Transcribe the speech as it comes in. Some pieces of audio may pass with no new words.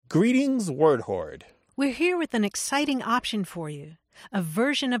Greetings, Word Horde. We're here with an exciting option for you. A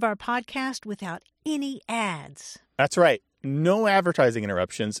version of our podcast without any ads. That's right. No advertising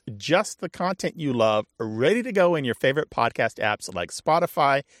interruptions, just the content you love, ready to go in your favorite podcast apps like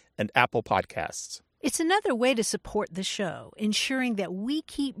Spotify and Apple Podcasts. It's another way to support the show, ensuring that we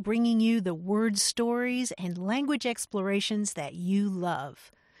keep bringing you the word stories and language explorations that you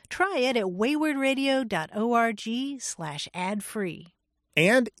love. Try it at waywardradio.org/ad-free.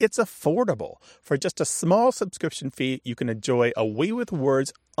 And it's affordable. For just a small subscription fee, you can enjoy A Way with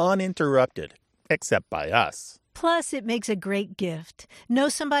Words uninterrupted, except by us. Plus, it makes a great gift. Know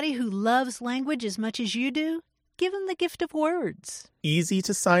somebody who loves language as much as you do? Give them the gift of words. Easy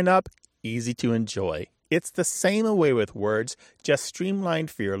to sign up, easy to enjoy. It's the same A Way with Words, just streamlined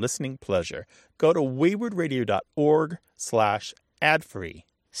for your listening pleasure. Go to waywardradio.org/ad-free.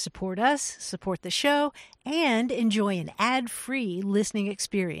 Support us, support the show, and enjoy an ad-free listening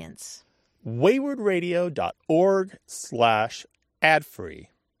experience. waywardradio.org/ad-free.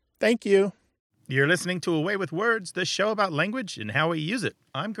 Thank you. You're listening to A Way with Words, the show about language and how we use it.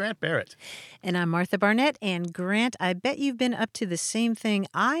 I'm Grant Barrett. And I'm Martha Barnett. And Grant, I bet you've been up to the same thing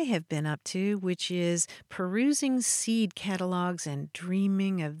I have been up to, which is perusing seed catalogs and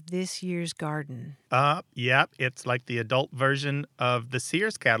dreaming of this year's garden. Yeah, it's like the adult version of the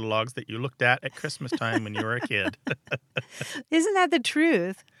Sears catalogs that you looked at Christmas time when you were a kid. Isn't that the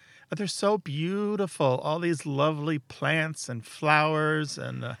truth? They're so beautiful. All these lovely plants and flowers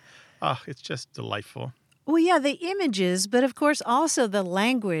and... it's just delightful. Well, yeah, the images, but of course also the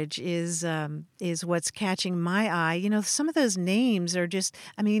language is what's catching my eye. You know, some of those names are just,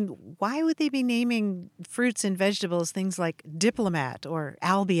 why would they be naming fruits and vegetables things like diplomat or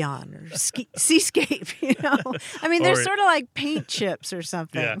Albion or seascape, you know? They're sort of like paint chips or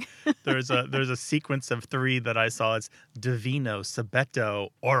something. Yeah, there's a sequence of 3 that I saw. It's Divino, Sabeto,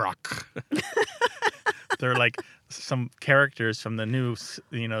 Auroch. They're like some characters from the new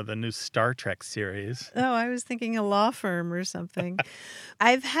Star Trek series. Oh, I was thinking a law firm or something.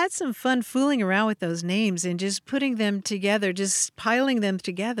 I've had some fun fooling around with those names and just putting them together, just piling them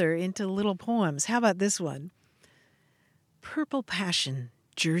together into little poems. How about this one? Purple Passion,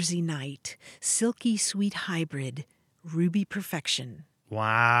 Jersey Night, Silky Sweet Hybrid, Ruby Perfection.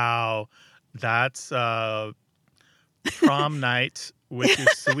 Wow. That's prom night with your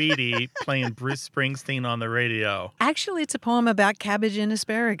sweetie playing Bruce Springsteen on the radio. Actually, it's a poem about cabbage and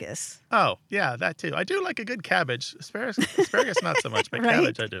asparagus. Oh, yeah, that too. I do like a good cabbage. Asparagus not so much, but right?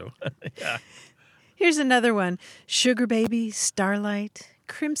 Cabbage I do. Yeah. Here's another one. Sugar Baby, Starlight,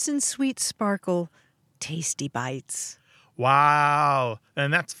 Crimson Sweet Sparkle, Tasty Bites. Wow.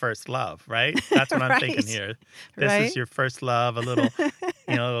 And that's first love, right? That's what I'm right. thinking here. This is your first love, a little,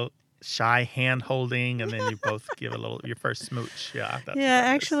 shy hand holding, and then you both give your first smooch. Yeah.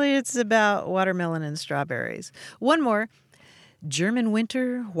 Actually, it's about watermelon and strawberries. One more. German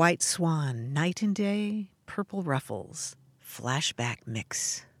Winter, White Swan, Night and Day, Purple Ruffles, Flashback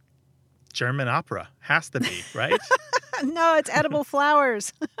Mix. German opera. Has to be, right? No, it's edible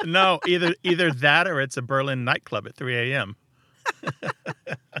flowers. No, either that or it's a Berlin nightclub at 3 a.m.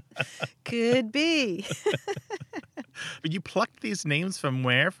 Could be. But you plucked these names from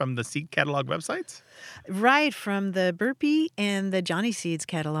where? From the seed catalog websites? Right, from the Burpee and the Johnny Seeds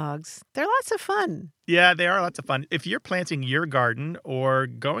catalogs. They're lots of fun. Yeah, they are lots of fun. If you're planting your garden or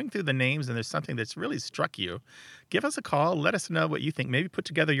going through the names and there's something that's really struck you, give us a call. Let us know what you think. Maybe put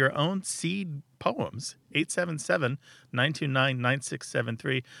together your own seed poems,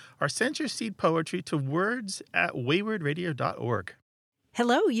 877-929-9673, or send your seed poetry to words@waywardradio.org.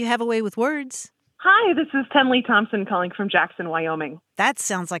 Hello, you have A Way with Words. Hi, this is Tenley Thompson calling from Jackson, Wyoming. That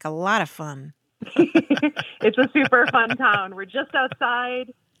sounds like a lot of fun. It's a super fun town. We're just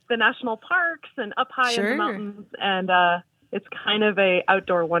outside the national parks and up high in the mountains, and it's kind of a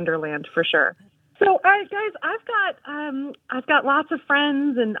outdoor wonderland for sure. So, guys, I've got lots of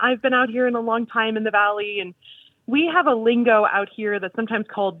friends, and I've been out here in a long time in the valley, and we have a lingo out here that's sometimes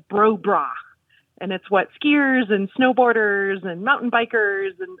called bro-bra. And it's what skiers and snowboarders and mountain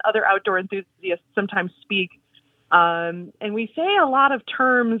bikers and other outdoor enthusiasts sometimes speak. And we say a lot of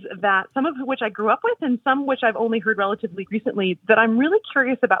terms that some of which I grew up with and some which I've only heard relatively recently that I'm really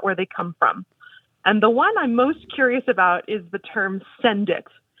curious about where they come from. And the one I'm most curious about is the term send it.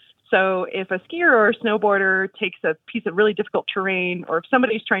 So if a skier or a snowboarder takes a piece of really difficult terrain, or if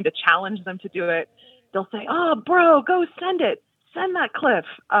somebody's trying to challenge them to do it, they'll say, "Oh, bro, go send it. Send that cliff,"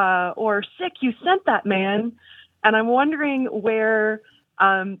 or "Sick, you sent that, man." And I'm wondering where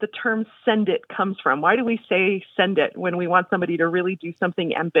the term send it comes from. Why do we say send it when we want somebody to really do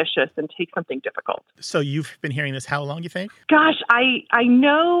something ambitious and take something difficult? So you've been hearing this how long, you think? Gosh, I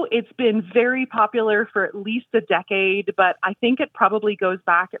know it's been very popular for at least a decade, but I think it probably goes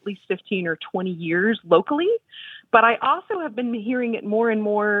back at least 15 or 20 years locally. But I also have been hearing it more and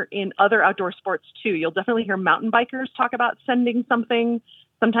more in other outdoor sports, too. You'll definitely hear mountain bikers talk about sending something.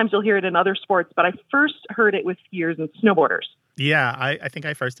 Sometimes you'll hear it in other sports, but I first heard it with skiers and snowboarders. Yeah, I think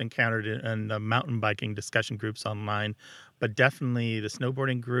I first encountered it in the mountain biking discussion groups online, but definitely the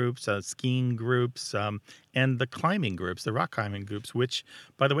snowboarding groups, skiing groups, and the climbing groups, the rock climbing groups, which,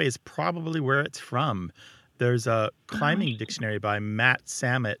 by the way, is probably where it's from. There's a climbing dictionary by Matt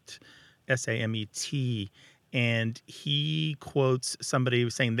Samet, Samet, and he quotes somebody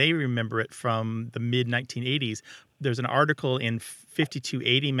saying they remember it from the mid-1980s. There's an article in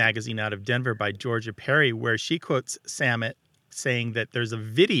 5280 magazine out of Denver by Georgia Perry where she quotes Samet saying that there's a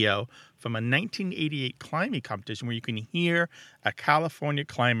video from a 1988 climbing competition where you can hear a California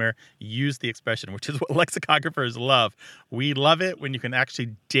climber use the expression, which is what lexicographers love. We love it when you can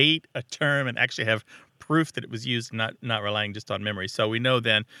actually date a term and actually have proof that it was used, not relying just on memory. So we know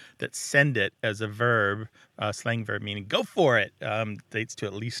then that send it as a verb, slang verb meaning go for it, dates to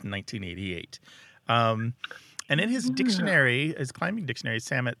at least 1988. And in his dictionary, his climbing dictionary,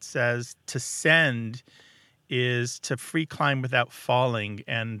 Samet says to send is to free climb without falling,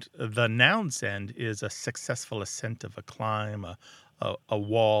 and the noun send is a successful ascent of a climb, a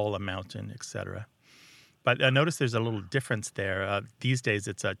wall, a mountain, etc. But notice there's a little difference there. These days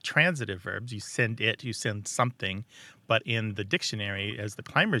it's a transitive verb. You send it, you send something. But in the dictionary, as the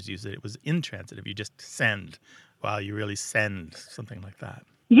climbers use it, it was intransitive. You just send. Wow, you really send, something like that.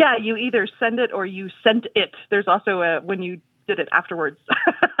 Yeah, you either send it or you sent it. There's also when you did it afterwards.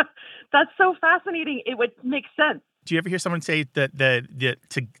 That's so fascinating. It would make sense. Do you ever hear someone say that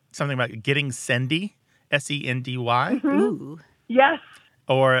to something about getting sendy, sendy? Mm-hmm. Ooh. Yes.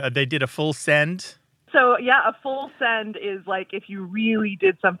 Or they did a full send? So, yeah, a full send is like if you really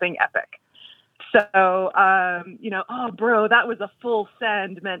did something epic. So, oh, bro, that was a full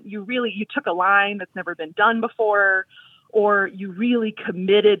send meant you took a line that's never been done before, or you really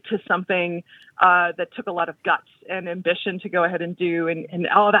committed to something that took a lot of guts and ambition to go ahead and do. And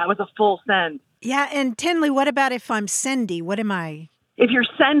that was a full send. Yeah. And Tinley, what about if I'm sendy? What am I? If you're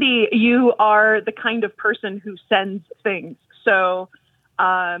sendy, you are the kind of person who sends things. So,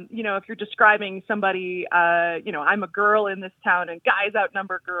 if you're describing somebody, I'm a girl in this town and guys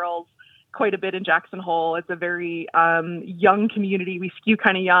outnumber girls quite a bit in Jackson Hole. It's a very young community. We skew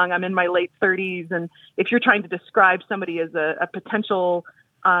kind of young. I'm in my late 30s. And if you're trying to describe somebody as a potential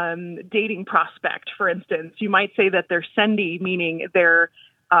dating prospect, for instance, you might say that they're sendy, meaning they're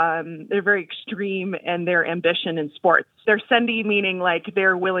very extreme in their ambition in sports. They're sendy, meaning like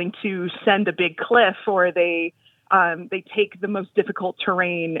they're willing to send a big cliff, or they take the most difficult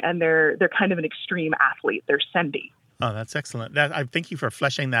terrain, and they're kind of an extreme athlete. They're sendy. Oh, that's excellent. I thank you for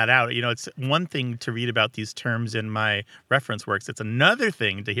fleshing that out. It's one thing to read about these terms in my reference works. It's another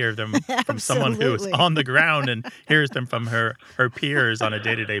thing to hear them from someone who is on the ground and hears them from her peers on a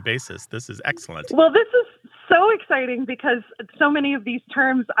day-to-day basis. This is excellent. Well, this is so exciting because so many of these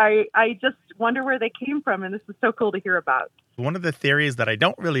terms, I just wonder where they came from, and this is so cool to hear about. One of the theories that I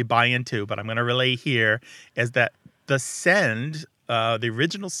don't really buy into, but I'm going to relay here, is that the send, the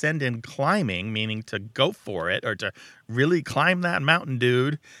original send in climbing, meaning to go for it or to really climb that mountain,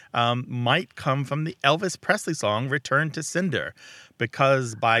 dude, might come from the Elvis Presley song Return to Cinder.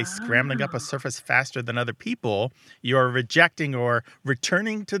 Because by scrambling up a surface faster than other people, you're rejecting or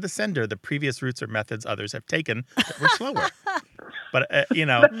returning to the sender the previous routes or methods others have taken that were slower. But, That's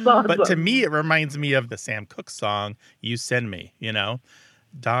awesome. But to me, it reminds me of the Sam Cooke song, You Send Me,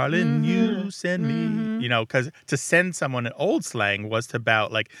 Darling, you send me, because to send someone in old slang was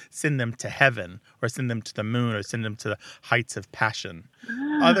about like send them to heaven or send them to the moon or send them to the heights of passion.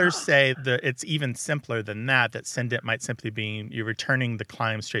 Others say that it's even simpler than that send it might simply be you're returning the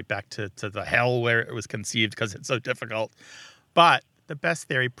climb straight back to the hell where it was conceived because it's so difficult. But the best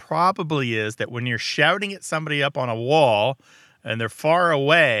theory probably is that when you're shouting at somebody up on a wall and they're far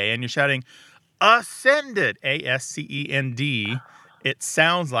away and you're shouting, ascended, A-S-C-E-N-D, it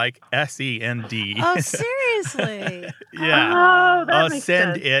sounds like S-E-N-D. Oh, seriously? Yeah. Oh, that makes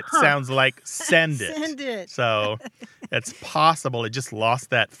Send sense. it sounds like send it. Send it. So it's possible it just lost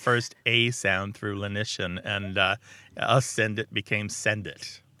that first A sound through lenition, and ascend it became send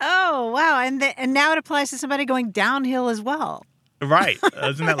it. Oh, wow. And now it applies to somebody going downhill as well. Right.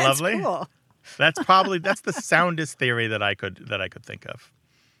 Isn't that That's lovely? cool. That's the soundest theory that I could think of.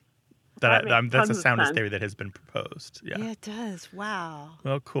 That's a tons of soundness sense. theory that has been proposed. Yeah. Yeah, it does. Wow.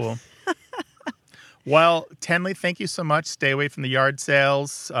 Well, cool. Well, Tenley, thank you so much. Stay away from the yard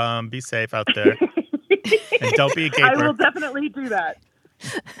sales. Be safe out there. And don't be a gaper. I will definitely do that.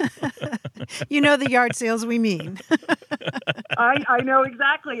 You know the yard sales we mean. I know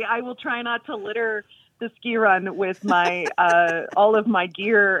exactly. I will try not to litter the ski run with my all of my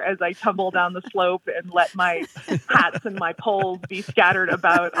gear as I tumble down the slope and let my hats and my poles be scattered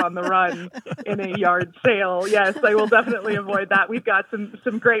about on the run in a yard sale. Yes, I will definitely avoid that. We've got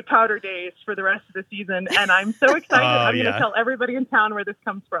some great powder days for the rest of the season, and I'm so excited. I'm going to tell everybody in town where this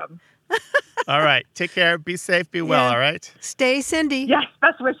comes from. All right. Take care. Be safe. Be well. All right. Stay Cindy. Yes,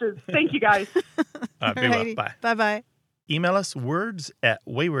 best wishes. Thank you, guys. Be well. Bye. Bye-bye. Email us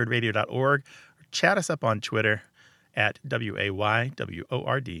words@waywardradio.org. Chat us up on Twitter at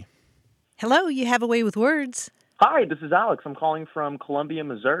WAYWORD. Hello, you have a way with words. Hi, this is Alex. I'm calling from Columbia,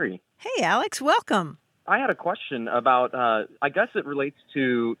 Missouri. Hey, Alex, welcome. I had a question about, I guess it relates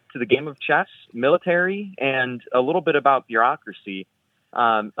to the game of chess, military, and a little bit about bureaucracy.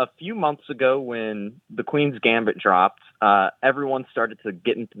 A few months ago when the Queen's Gambit dropped, everyone started to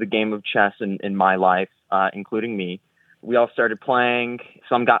get into the game of chess in my life, including me. We all started playing.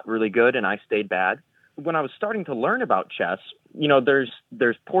 Some got really good, and I stayed bad. When I was starting to learn about chess, there's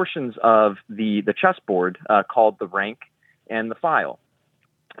portions of the chessboard called the rank and the file.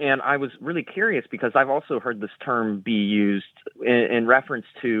 And I was really curious because I've also heard this term be used in reference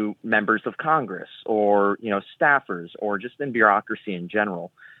to members of Congress or, staffers or just in bureaucracy in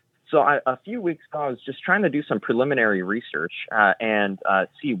general. So a few weeks ago, I was just trying to do some preliminary research and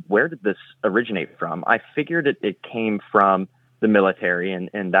see where did this originate from. I figured it came from the military,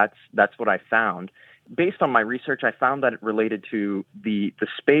 and that's what I found. Based on my research, I found that it related to the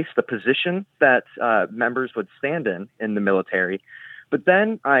space, the position that members would stand in the military. But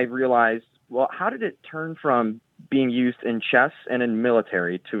then I realized, well, how did it turn from being used in chess and in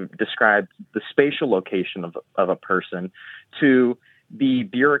military to describe the spatial location of a person to the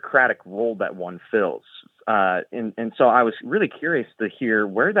bureaucratic role that one fills? And so I was really curious to hear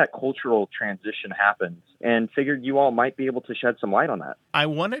where that cultural transition happened and figured you all might be able to shed some light on that. I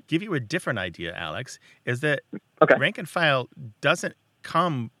want to give you a different idea, Alex, is that rank and file doesn't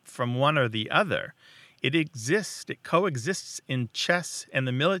come from one or the other. It coexists in chess and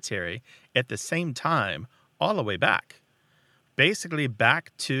the military at the same time, all the way back. Basically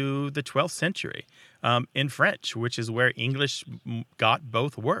back to the 12th century in French, which is where English got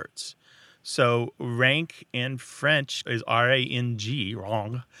both words. So rank in French is R-A-N-G,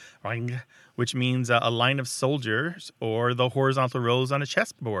 rang, which means a line of soldiers or the horizontal rows on a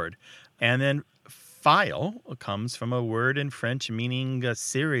chessboard. And then file comes from a word in French meaning a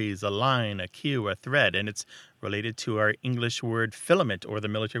series, a line, a queue, a thread, and it's related to our English word filament or the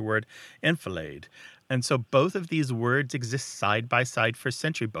military word enfilade. And so both of these words exist side by side for a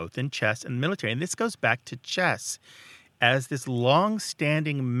century, both in chess and military. And this goes back to chess as this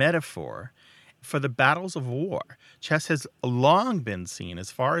long-standing metaphor for the battles of war. Chess has long been seen,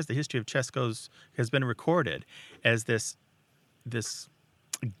 as far as the history of chess goes, has been recorded as this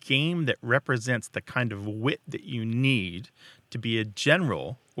game that represents the kind of wit that you need to be a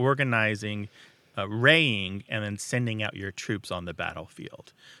general organizing, raying, and then sending out your troops on the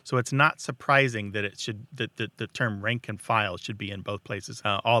battlefield. So it's not surprising that the term rank and file should be in both places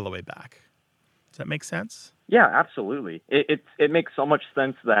all the way back. Does that make sense? Yeah, absolutely. It makes so much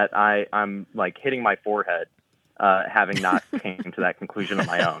sense that I'm like hitting my forehead, having not came to that conclusion on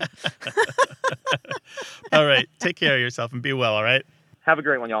my own. All right. Take care of yourself and be well, all right? Have a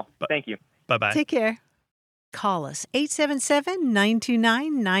great one, y'all. Thank you. Bye-bye. Take care. Call us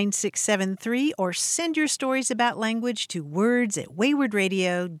 877-929-9673 or send your stories about language to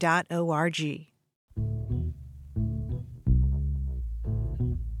words@waywardradio.org.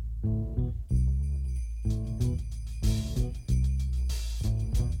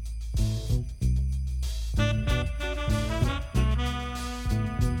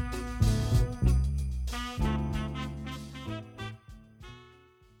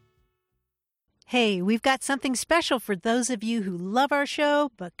 Hey, we've got something special for those of you who love our show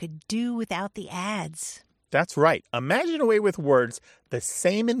but could do without the ads. That's right. Imagine a way with words, the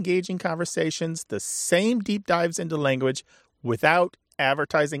same engaging conversations, the same deep dives into language without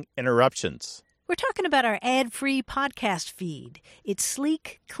advertising interruptions. We're talking about our ad-free podcast feed. It's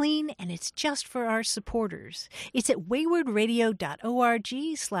sleek, clean, and it's just for our supporters. It's at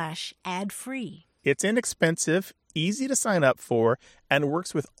waywardradio.org/ad-free. It's inexpensive, easy to sign up for, and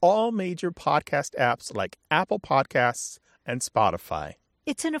works with all major podcast apps like Apple Podcasts and Spotify.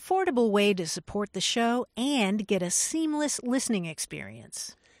 It's an affordable way to support the show and get a seamless listening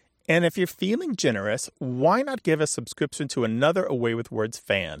experience. And if you're feeling generous, why not give a subscription to another Away with Words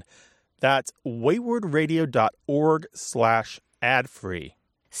fan? That's waywardradio.org/ad-free.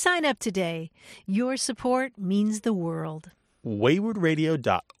 Sign up today. Your support means the world.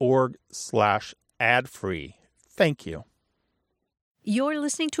 waywardradio.org/ad-free. Thank you. You're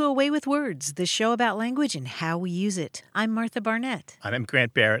listening to Away with Words, the show about language and how we use it. I'm Martha Barnett. And I'm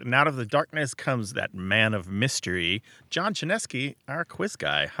Grant Barrett, and out of the darkness comes that man of mystery, John Chinesky, our quiz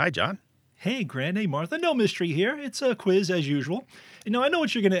guy. Hi, John. Hey, Grant. Hey, Martha. No mystery here. It's a quiz as usual. I know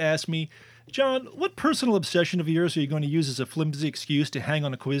what you're going to ask me. John, what personal obsession of yours are you going to use as a flimsy excuse to hang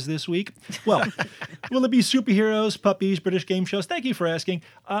on a quiz this week? Well, will it be superheroes, puppies, British game shows? Thank you for asking.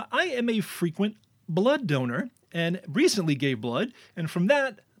 I am a frequent blood donor and recently gave blood, and from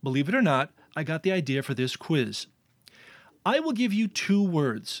that, believe it or not, I got the idea for this quiz. I will give you two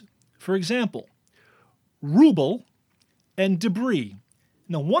words. For example, ruble and debris.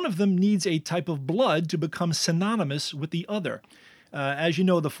 Now, one of them needs a type of blood to become synonymous with the other. As you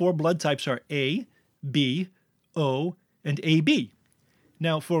know, the four blood types are A, B, O, and AB.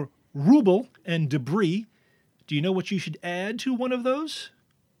 Now, for ruble and debris, do you know what you should add to one of those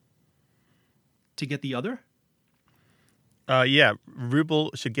to get the other? Yeah,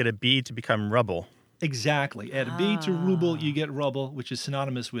 ruble should get a B to become rubble. Exactly. Add a B to ruble, you get rubble, which is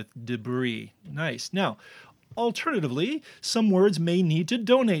synonymous with debris. Nice. Now, alternatively, some words may need to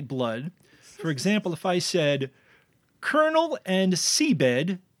donate blood. For example, if I said kernel and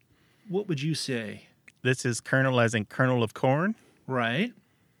seabed, what would you say? This is kernel as in kernel of corn. Right.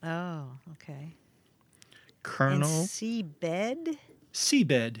 Oh, okay. Kernel. And seabed?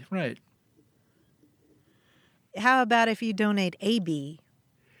 Seabed, right. How about if you donate AB?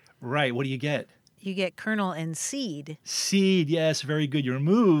 Right, what do you get? You get kernel and seed. Seed, yes, very good.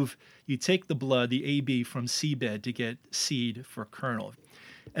 You take the blood, the AB, from seabed to get seed for kernel.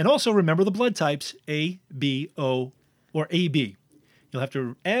 And also remember the blood types, A, B, O, or AB. You'll have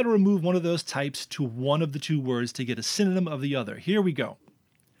to add or remove one of those types to one of the two words to get a synonym of the other. Here we go.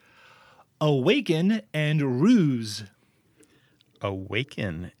 Awaken and ruse.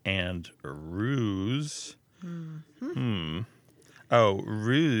 Awaken and ruse. Oh,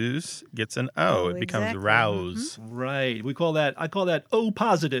 ruse gets an O. It becomes exactly. rouse. Right. I call that O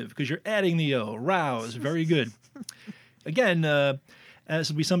positive because you're adding the O. Rouse. Very good. Again,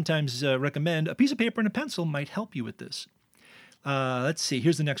 as we sometimes recommend, a piece of paper and a pencil might help you with this. Let's see.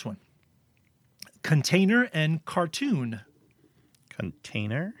 Here's the next one. Container and cartoon.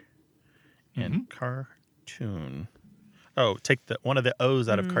 Container and cartoon. Oh, take one of the O's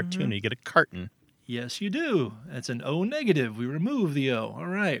out of cartoon and you get a carton. Yes, you do. That's an O negative. We remove the O. All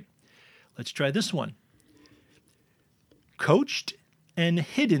right. Let's try this one. Coached and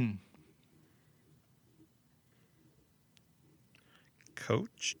hidden.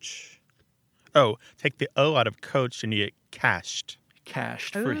 Coached. Oh, take the O out of coached and you get cached.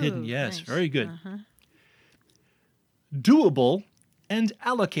 Cached for hidden. Yes, Nice. very good. Doable and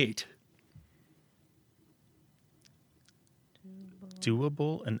allocate.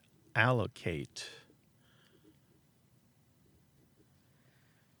 Doable and allocate.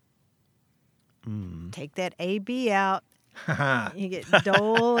 Take that AB out. Haha. You get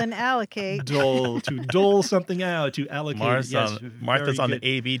dole and allocate. Dole, to dole something out, to allocate. Martha's on very the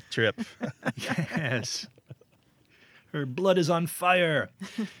AB trip. good. Yes. Her blood is on fire.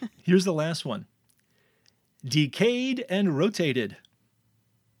 Here's the last one. Decayed and rotated.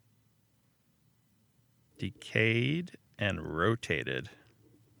 Decayed and rotated.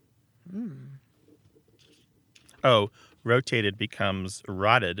 Oh, rotated becomes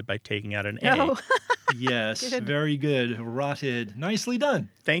rotted by taking out an A. Oh, Yes, Good. very good. Rotted. Nicely done.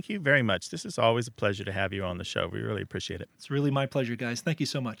 Thank you very much. This is always a pleasure to have you on the show. We really appreciate it. It's really my pleasure, guys. Thank you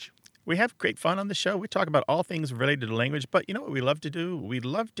so much. We have great fun on the show. We talk about all things related to language, but you know what we love to do? We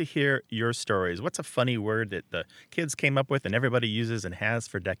love to hear your stories. What's a funny word that the kids came up with and everybody uses and has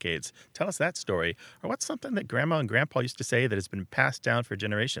for decades? Tell us that story. Or what's something that Grandma and Grandpa used to say that has been passed down for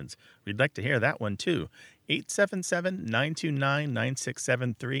generations? We'd like to hear that one too.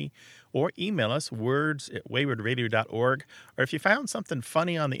 877-929-9673 or email us words@waywardradio.org. Or if you found something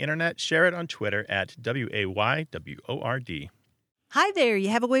funny on the internet, share it on Twitter at WAYWORD. hi there. You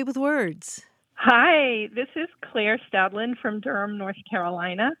have a way with words. Hi, this is Claire Stadlin from Durham, North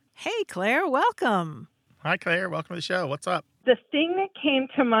Carolina. Hey, Claire, welcome. Hi, Claire. Welcome to the show. What's up? The thing that came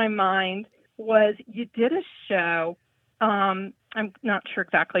to my mind was you did a show. I'm not sure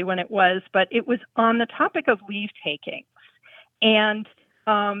exactly when it was, but it was on the topic of leave takings. And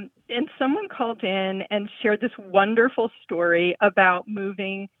someone called in and shared this wonderful story about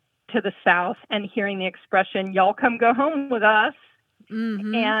moving to the South and hearing the expression, y'all come go home with us.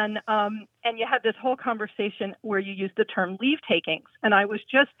 And you had this whole conversation where you used the term leave takings. And I was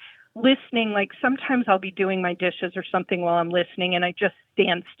just listening, like sometimes I'll be doing my dishes or something while I'm listening and I just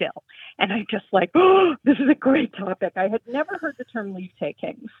stand still. And I just like, oh, this is a great topic. I had never heard the term leave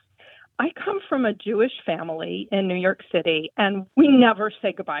takings. I come from a Jewish family in New York City, and we never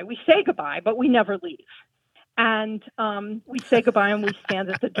say goodbye. We say goodbye, but we never leave. And we say goodbye and we stand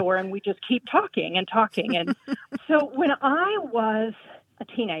at the door and we just keep talking and talking. And so when I was a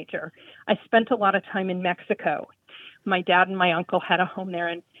teenager, I spent a lot of time in Mexico. My dad and my uncle had a home there.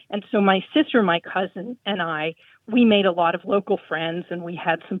 And so my sister, my cousin, and I, we made a lot of local friends and we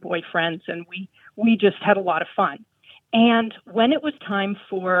had some boyfriends and we just had a lot of fun. And when it was time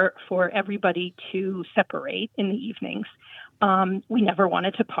for everybody to separate in the evenings, we never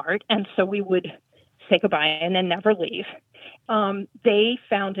wanted to part. And so we would say goodbye and then never leave. They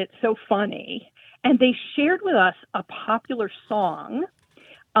found it so funny. And they shared with us a popular song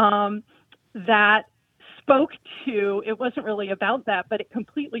that spoke to, it wasn't really about that, but it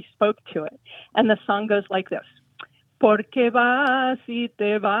completely spoke to it. And the song goes like this. Porque vas y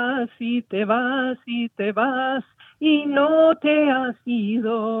te vas y te vas y te vas y no te has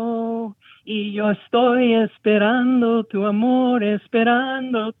ido. Y yo estoy esperando tu amor,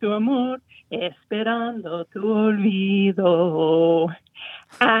 esperando tu amor, esperando tu olvido.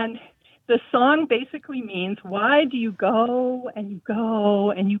 And the song basically means, why do you go and you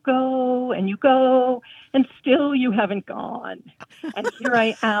go and you go and you go and still you haven't gone? And here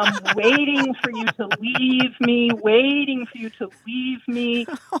I am waiting for you to leave me, waiting for you to leave me,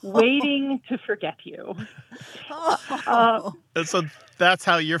 waiting to forget you. And so that's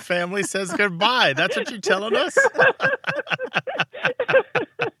how your family says goodbye. That's what you're telling us?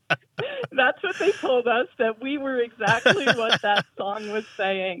 That's what they told us, that we were exactly what that song was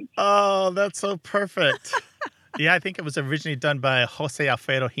saying. Oh, that's so perfect. Yeah, I think it was originally done by Jose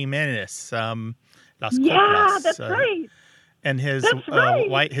Alfredo Jimenez. Las Coplas, that's right. And his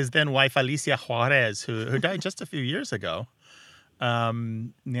his then wife Alicia Juarez, who died just a few years ago.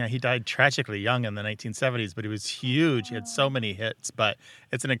 He died tragically young in the 1970s, but he was huge. He had so many hits, but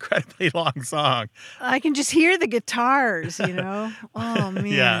it's an incredibly long song. I can just hear the guitars, you know. Oh, man.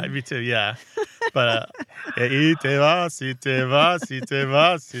 Yeah, me too, yeah. But, y te vas, y te vas, y te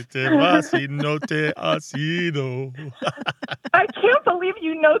vas, y te vas, y no te has ido. I can't believe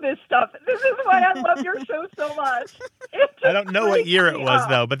you know this stuff. This is why I love your show so much. I don't know what year it was,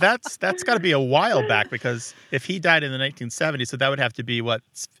 though, but that's got to be a while back, because if he died in the 1970s, so that would have to be, what,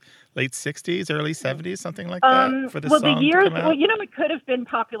 late 60s, early 70s, something like that, for the song the years, to come out? well, you know, it could have been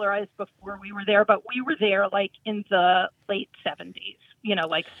popularized before we were there, but we were there, like, in the late 70s, you know,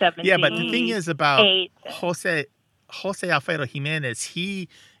 like 70s. Yeah, but the thing is about Jose Alfredo Jimenez, he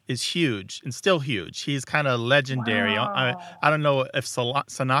is huge and still huge. He's kind of legendary. Wow. I don't know if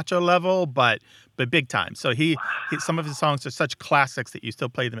Sinatra level, but big time. So he some of his songs are such classics that you still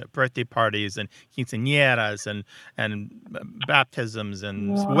play them at birthday parties and quinceañeras and baptisms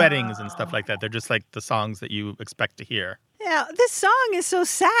and weddings and stuff like that. They're just like the songs that you expect to hear. Yeah, this song is so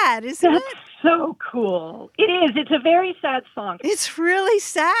sad, isn't it? So cool. It is. It's a very sad song. It's really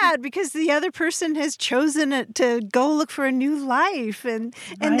sad because the other person has chosen it to go look for a new life, and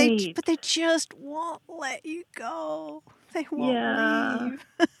they just won't let you go. They won't leave.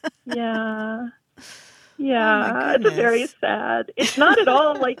 Yeah, it's very sad. It's not at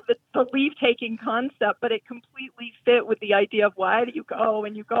all like the leave-taking concept, but it completely fit with the idea of why do you go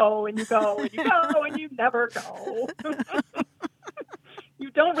and you go and you go and you go and you never go. You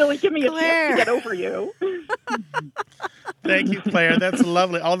don't really give me a chance to get over you. Thank you, Claire. That's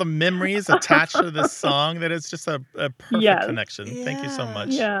lovely. All the memories attached to this song, that it's just a perfect connection. Yeah. Thank you so much.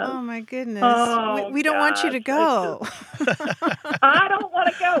 Yes. Oh, my goodness. Oh, we don't want you to go. I don't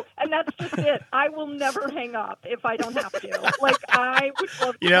want to go. And that's just it. I will never hang up if I don't have to. Like, I would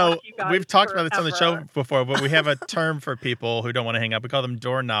love to talk to you guys we've talked about this on the show forever. before, but we have a term for people who don't want to hang up. We call them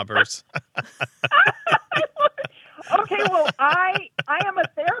doorknobbers. Okay, well, I am a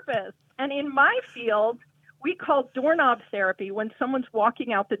therapist, and in my field, we call doorknob therapy when someone's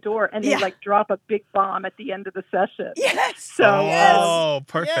walking out the door and they like drop a big bomb at the end of the session. Yes. So,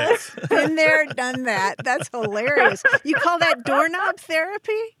 perfect. Yes. Been there, done that. That's hilarious. You call that doorknob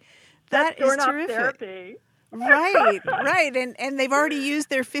therapy? That's That is doorknob terrific. therapy. Right. And they've already used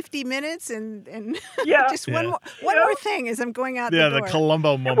their 50 minutes and just one more thing as I'm going out the door. Yeah, the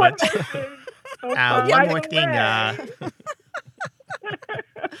Columbo moment. One more thing. One more thing.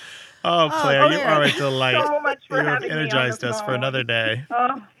 Oh, Claire, you are a delight. So much for you have having me on energized the us for phone. another day.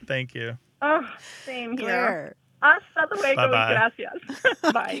 Oh, Thank you. Same here. Claire. Hasta luego. Bye-bye. Gracias.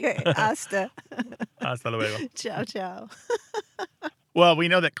 Bye. Okay, hasta. Hasta luego. Ciao, ciao. Well, we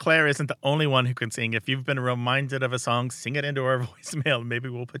know that Claire isn't the only one who can sing. If you've been reminded of a song, sing it into our voicemail. Maybe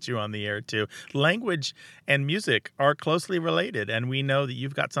we'll put you on the air too. Language and music are closely related, and we know that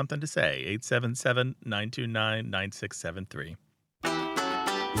you've got something to say. 877-929-9673.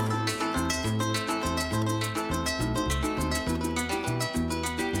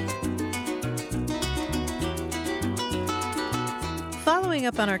 Following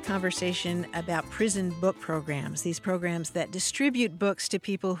up on our conversation about prison book programs, these programs that distribute books to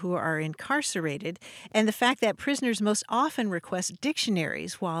people who are incarcerated, and the fact that prisoners most often request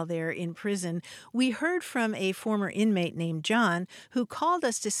dictionaries while they're in prison, we heard from a former inmate named John who called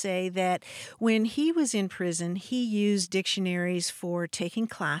us to say that when he was in prison, he used dictionaries for taking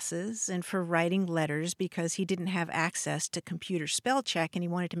classes and for writing letters because he didn't have access to computer spell check and he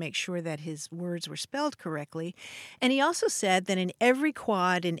wanted to make sure that his words were spelled correctly. And he also said that in every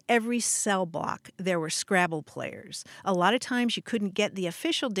quad, in every cell block, there were Scrabble players. A lot of times you couldn't get the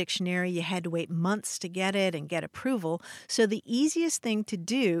official dictionary. You had to wait months to get it and get approval. So the easiest thing to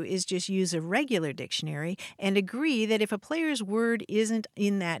do is just use a regular dictionary and agree that if a player's word isn't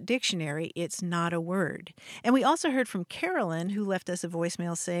in that dictionary, it's not a word. And we also heard from Carolyn, who left us a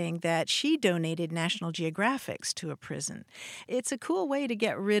voicemail saying that she donated National Geographics to a prison. It's a cool way to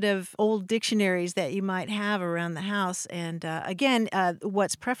get rid of old dictionaries that you might have around the house. And again,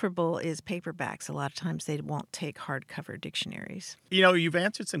 what's preferable is paperbacks. A lot of times they won't take hardcover dictionaries. You know, you've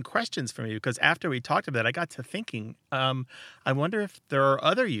answered some questions for me because after we talked about it, I got to thinking, I wonder if there are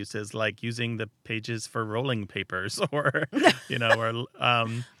other uses like using the pages for rolling papers or, or...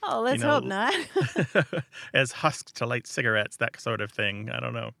 oh, let's hope not. as husks to light cigarettes, that sort of thing. I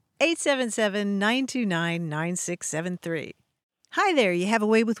don't know. 877-929-9673. Hi there. You have a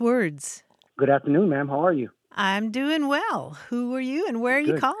way with words. Good afternoon, ma'am. How are you? I'm doing well. Who are you and where are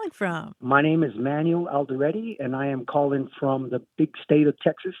you calling from? My name is Manuel Alderetti, and I am calling from the big state of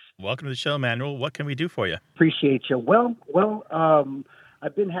Texas. Welcome to the show, Manuel. What can we do for you? Appreciate you. Well,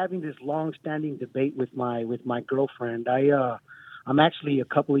 I've been having this long-standing debate with my girlfriend. I'm actually a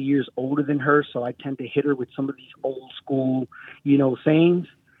couple of years older than her, so I tend to hit her with some of these old school, sayings.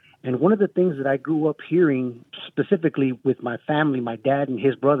 And one of the things that I grew up hearing, specifically with my family, my dad and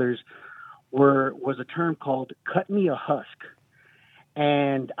his brothers, was a term called "cut me a husk,"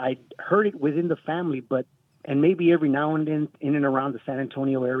 and I heard it within the family, and maybe every now and then in and around the San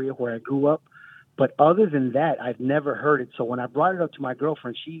Antonio area where I grew up. But other than that, I've never heard it. So when I brought it up to my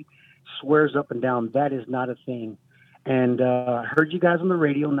girlfriend, she swears up and down that is not a thing. And I heard you guys on the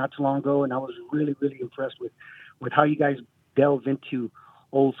radio not too long ago, and I was really, really impressed with how you guys delve into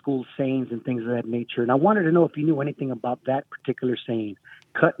old school sayings and things of that nature. And I wanted to know if you knew anything about that particular saying.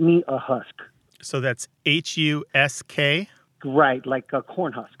 Cut me a husk. So that's Husk? Right, like a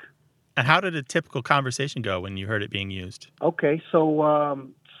corn husk. And how did a typical conversation go when you heard it being used? Okay,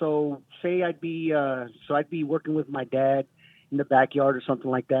 so say I'd be working with my dad in the backyard or something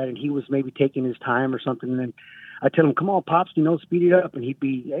like that, and he was maybe taking his time or something, and then I tell him, "Come on, Pops, speed it up," and he'd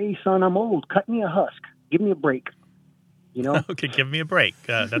be, "Hey, son, I'm old. Cut me a husk. Give me a break." Okay, give me a break.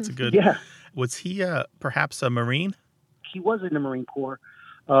 That's a good... Yeah. Was he perhaps a Marine? He was in the Marine Corps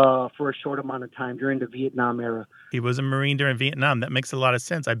for a short amount of time during the Vietnam era. He was a Marine during Vietnam. That makes a lot of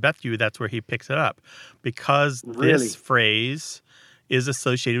sense. I bet you that's where he picks it up because This phrase is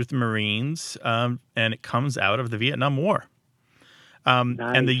associated with the Marines, and it comes out of the Vietnam War. Nice.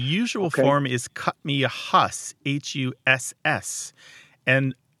 And the usual form is cut me a huss, Huss.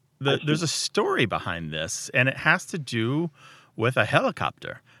 And there's a story behind this, and it has to do with a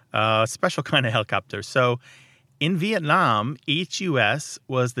helicopter, a special kind of helicopter. So in Vietnam, HUS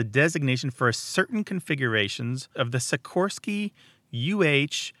was the designation for certain configurations of the Sikorsky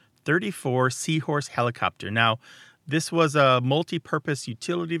UH-34 Seahorse helicopter. Now, this was a multi-purpose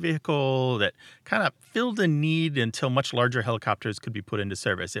utility vehicle that kind of filled a need until much larger helicopters could be put into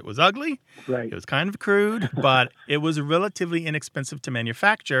service. It was ugly, right. It was kind of crude, but it was relatively inexpensive to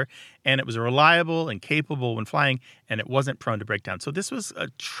manufacture, and it was reliable and capable when flying, and it wasn't prone to breakdown. So this was a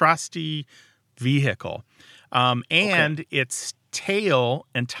trusty vehicle. And its tail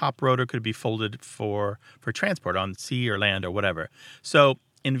and top rotor could be folded for transport on sea or land or whatever. So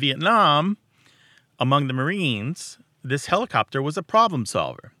in Vietnam, among the Marines, this helicopter was a problem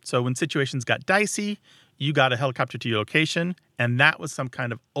solver. So when situations got dicey, you got a helicopter to your location, and that was some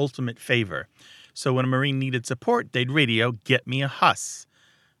kind of ultimate favor. So when a Marine needed support, they'd radio, "Get me a Huss."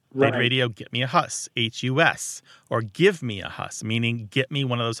 They'd radio, "Get me a Huss," Hus, or "Give me a Huss," meaning get me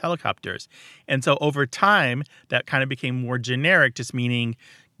one of those helicopters. And so over time, that kind of became more generic, just meaning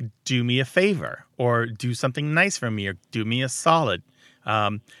do me a favor, or do something nice for me, or do me a solid.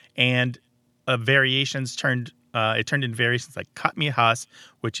 And variations turned it turned into variations like cut me a huss,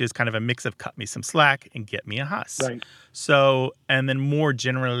 which is kind of a mix of cut me some slack and get me a huss. Right. So, and then more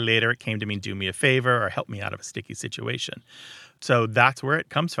generally later, it came to mean do me a favor or help me out of a sticky situation. So that's where it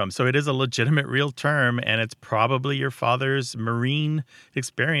comes from. So it is a legitimate, real term, and it's probably your father's Marine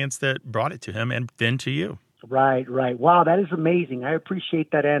experience that brought it to him and then to you. Right. Wow, that is amazing. I appreciate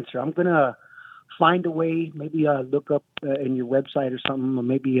that answer. I'm going to find a way, maybe look up in your website or something, or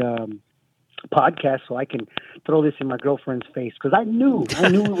maybe podcast so I can throw this in my girlfriend's face, because I knew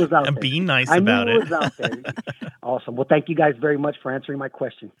it was out there. Be nice I about knew it. it was out there. Awesome. Well, thank you guys very much for answering my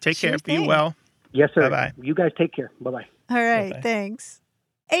question. Take Sure care. thing. Be well. Yes, sir. Bye-bye. You guys take care. Bye-bye. All right, Bye-bye. thanks.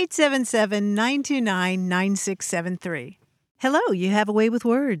 877-929-9673. Hello, you have a way with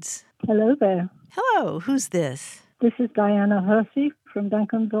words. Hello there. Hello, who's this? This is Diana Hersey from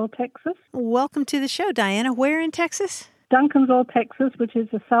Duncansville, Texas. Welcome to the show, Diana. Where in Texas? Duncansville, Texas, which is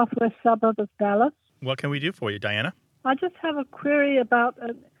the southwest suburb of Dallas. What can we do for you, Diana? I just have a query about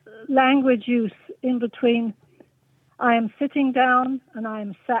language use in between I am sitting down and I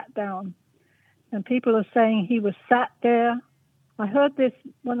am sat down. And people are saying he was sat there. I heard this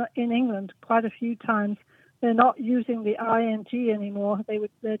in England quite a few times. They're not using the ing anymore.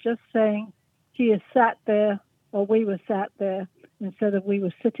 They're just saying he is sat there or we were sat there instead of we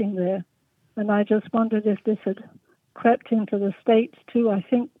were sitting there. And I just wondered if this had crept into the States too. I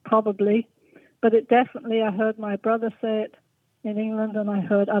think probably. But it definitely, I heard my brother say it in England, and I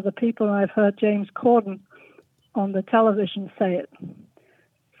heard other people, and I've heard James Corden on the television say it.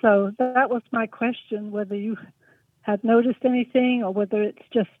 So that was my question, whether you had noticed anything or whether it's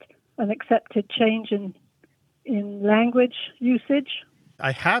just an accepted change in language usage.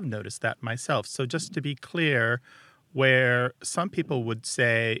 I have noticed that myself. So just to be clear, where some people would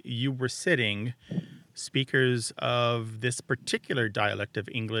say you were sitting, speakers of this particular dialect of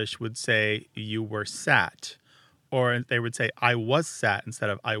English would say you were sat, or they would say I was sat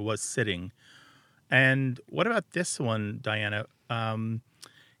instead of I was sitting. And what about this one, Diana?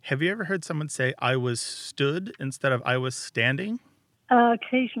 Have you ever heard someone say I was stood instead of I was standing?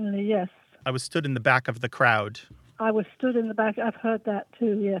 Occasionally, yes. I was stood in the back of the crowd. I was stood in the back. I've heard that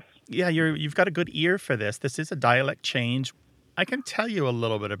too, yes. Yeah, you've got a good ear for this. This is a dialect change. I can tell you a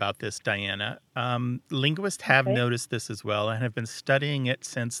little bit about this, Diana. Linguists have noticed this as well and have been studying it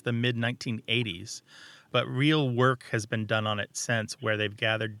since the mid-1980s. But real work has been done on it since, where they've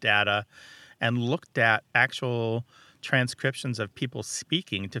gathered data and looked at actual transcriptions of people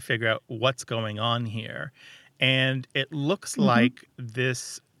speaking to figure out what's going on here. And it looks like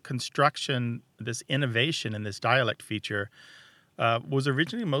this construction, this innovation in this dialect feature was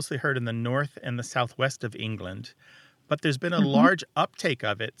originally mostly heard in the north and the southwest of England. But there's been a large uptake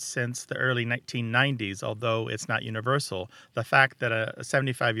of it since the early 1990s, although it's not universal. The fact that a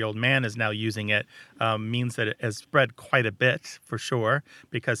 75-year-old man is now using it means that it has spread quite a bit, for sure,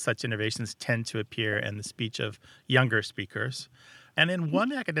 because such innovations tend to appear in the speech of younger speakers. And in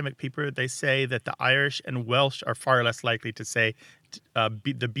one academic paper, they say that the Irish and Welsh are far less likely to say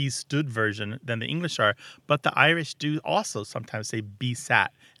the be stood version than the English are. But the Irish do also sometimes say be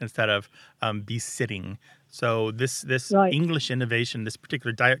sat instead of be sitting. So this English innovation, this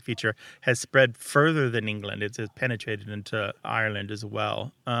particular dialect feature, has spread further than England. It's penetrated into Ireland as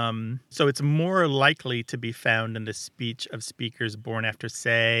well. So it's more likely to be found in the speech of speakers born after,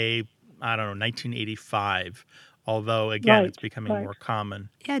 say, 1985. Although, again, it's becoming more common.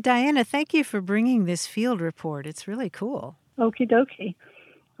 Yeah, Diana, thank you for bringing this field report. It's really cool. Okie dokie.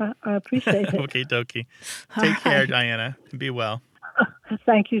 I appreciate it. Okie dokie. Take care, Diana. Be well.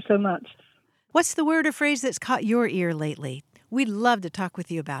 Thank you so much. What's the word or phrase that's caught your ear lately? We'd love to talk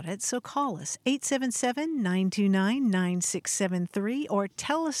with you about it, so call us, 877-929-9673, or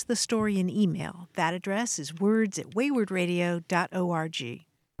tell us the story in email. That address is words@waywardradio.org.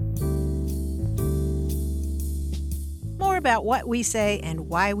 More about what we say and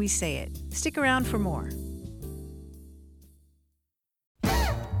why we say it. Stick around for more.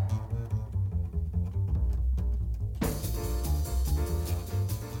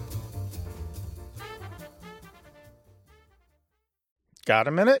 Got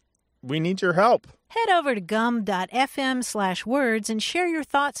a minute? We need your help. Head over to gum.fm/words and share your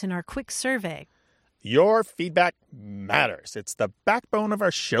thoughts in our quick survey. Your feedback matters. It's the backbone of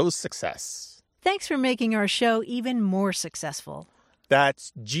our show's success. Thanks for making our show even more successful.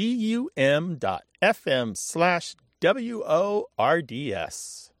 That's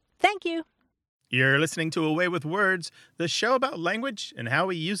gum.fm/WORDS. Thank you. You're listening to A Way with Words, the show about language and how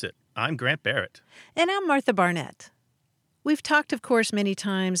we use it. I'm Grant Barrett. And I'm Martha Barnett. We've talked, of course, many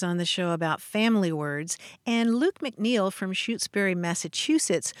times on the show about family words, and Luke McNeil from Shutesbury,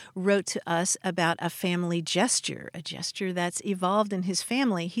 Massachusetts, wrote to us about a family gesture, a gesture that's evolved in his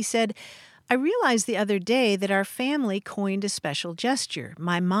family. He said, I realized the other day that our family coined a special gesture.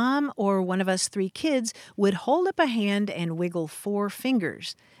 My mom or one of us 3 kids would hold up a hand and wiggle 4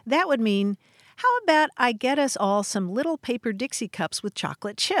 fingers. That would mean, how about I get us all some little paper Dixie cups with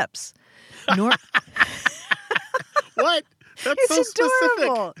chocolate chips? What? That's It's so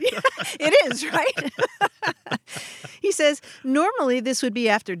adorable. specific. Yeah, it is, right? He says, normally this would be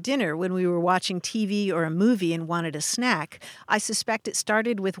after dinner when we were watching TV or a movie and wanted a snack. I suspect it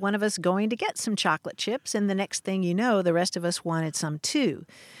started with one of us going to get some chocolate chips, and the next thing you know, the rest of us wanted some too.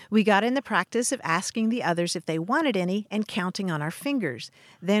 We got in the practice of asking the others if they wanted any and counting on our fingers.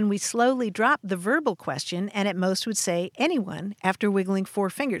 Then we slowly dropped the verbal question and at most would say anyone after wiggling 4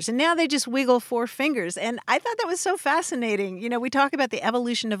 fingers. And now they just wiggle 4 fingers. And I thought that was so fascinating. You know, we talk about the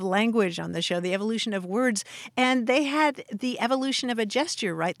evolution of language on the show, the evolution of words, and they had the evolution of a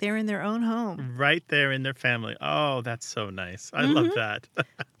gesture right there in their own home. Right there in their family. Oh, that's so nice. I love that.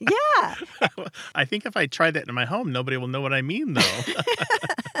 Yeah. I think if I try that in my home, nobody will know what I mean, though.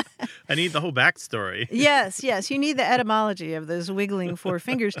 I need the whole backstory. Yes. You need the etymology of those wiggling 4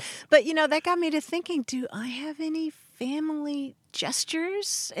 fingers. But, you know, that got me to thinking, do I have any family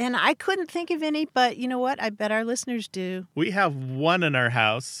gestures? And I couldn't think of any, but you know what? I bet our listeners do. We have one in our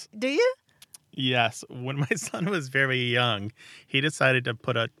house. Do you? Yes. When my son was very young, he decided to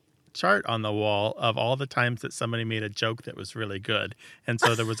put a chart on the wall of all the times that somebody made a joke that was really good. And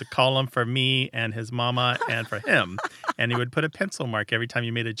so there was a column for me and his mama and for him. And he would put a pencil mark every time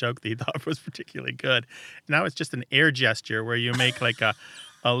you made a joke that he thought was particularly good. Now it's just an air gesture where you make like a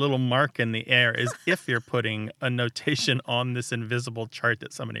little mark in the air as if you're putting a notation on this invisible chart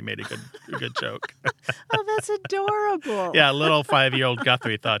that somebody made a good joke. Oh, that's adorable. Yeah, little 5-year-old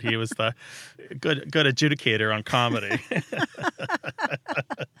Guthrie thought he was the good adjudicator on comedy.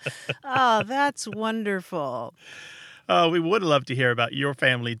 Oh, that's wonderful. We would love to hear about your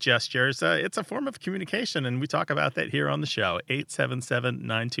family gestures. It's a form of communication, and we talk about that here on the show.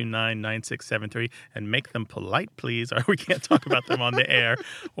 877-929-9673. And make them polite, please, or we can't talk about them on the air.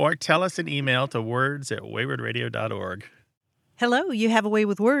 Or tell us an email to words@waywardradio.org. Hello, you have a way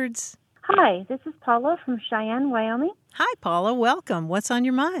with words. Hi, this is Paula from Cheyenne, Wyoming. Hi, Paula. Welcome. What's on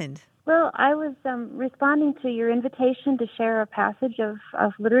your mind? Well, I was responding to your invitation to share a passage of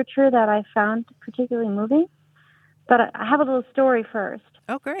literature that I found particularly moving. But I have a little story first.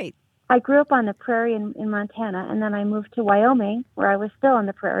 Oh, great. I grew up on the prairie in Montana, and then I moved to Wyoming, where I was still on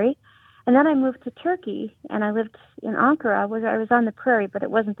the prairie. And then I moved to Turkey, and I lived in Ankara, where I was on the prairie, but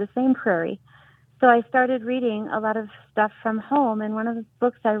it wasn't the same prairie. So I started reading a lot of stuff from home, and one of the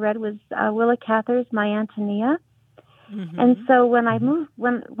books I read was Willa Cather's My Antonia. Mm-hmm. And so when I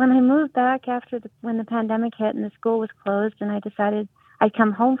moved back after when the pandemic hit and the school was closed, and I decided I'd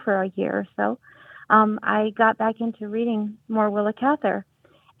come home for a year or so, I got back into reading more Willa Cather,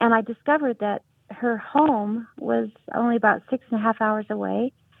 and I discovered that her home was only about 6.5 hours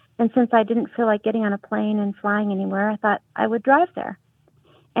away. And since I didn't feel like getting on a plane and flying anywhere, I thought I would drive there.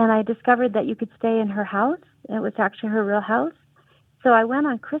 And I discovered that you could stay in her house. It was actually her real house. So I went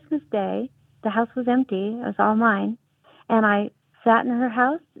on Christmas Day. The house was empty. It was all mine. And I sat in her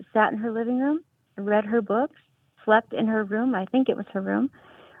house, sat in her living room, read her books, slept in her room. I think it was her room.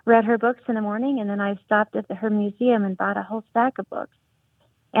 Read her books in the morning, and then I stopped at her museum and bought a whole stack of books.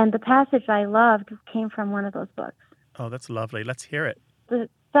 And the passage I loved came from one of those books. Oh, that's lovely. Let's hear it. The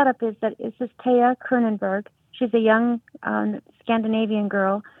setup is that it's this Thea Kronenberg. She's a young Scandinavian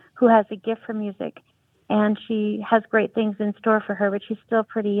girl who has a gift for music, and she has great things in store for her, but she's still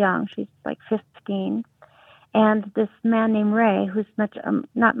pretty young. She's like 15. And this man named Ray, who's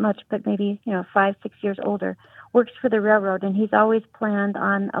not much, but maybe 5-6 years older, works for the railroad, and he's always planned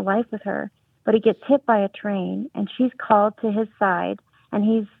on a life with her. But he gets hit by a train, and she's called to his side, and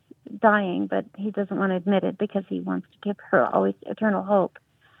he's dying, but he doesn't want to admit it because he wants to give her always eternal hope.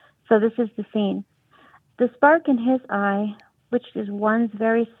 So this is the scene. The spark in his eye, which is one's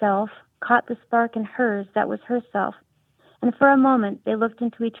very self, caught the spark in hers that was herself. And for a moment, they looked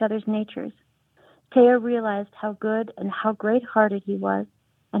into each other's natures. Thea realized how good and how great-hearted he was,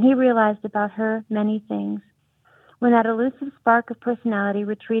 and he realized about her many things. When that elusive spark of personality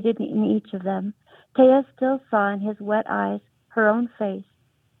retreated in each of them, Thea still saw in his wet eyes her own face,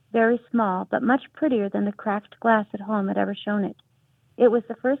 very small, but much prettier than the cracked glass at home had ever shown it. It was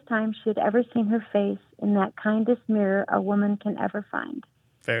the first time she had ever seen her face in that kindest mirror a woman can ever find.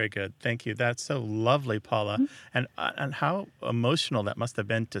 Very good. Thank you. That's so lovely, Paula. Mm-hmm. And how emotional that must have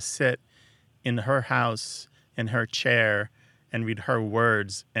been to sit in her house in her chair and read her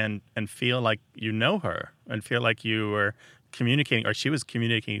words and feel like you know her and feel like you were communicating, or she was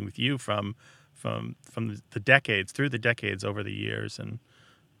communicating with you from the decades, through the decades, over the years, and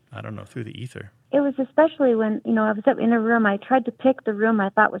I don't know, through the ether. It was especially when, I was up in a room. I tried to pick the room I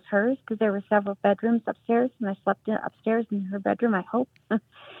thought was hers because there were several bedrooms upstairs, and I slept upstairs in her bedroom, I hope. And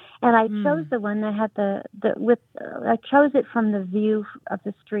I chose the one that had I chose it from the view of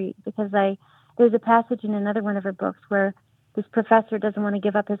the street because there's a passage in another one of her books where this professor doesn't want to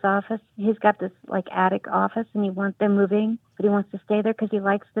give up his office. He's got this like attic office, and they're moving, but he wants to stay there because he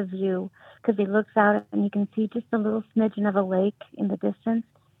likes the view, because he looks out and he can see just a little smidgen of a lake in the distance.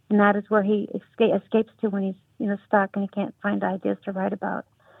 And that is where he escapes to when he's, stuck and he can't find ideas to write about.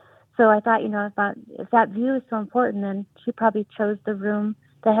 So I thought, if that view is so important, then she probably chose the room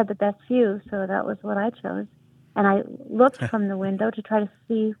that had the best view. So that was what I chose. And I looked from the window to try to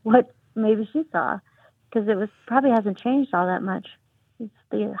see what maybe she saw, because probably hasn't changed all that much.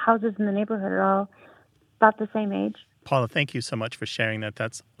 The houses in the neighborhood are all about the same age. Paula, thank you so much for sharing that.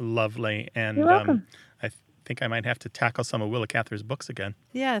 That's lovely. And you're welcome. I think I might have to tackle some of Willa Cather's books again.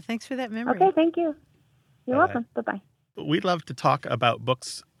 Yeah, thanks for that memory. Okay, thank you. You're welcome. Bye-bye. We'd love to talk about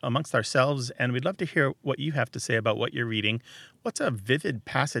books amongst ourselves, and we'd love to hear what you have to say about what you're reading. What's a vivid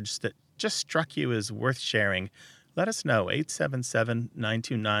passage that just struck you as worth sharing? Let us know,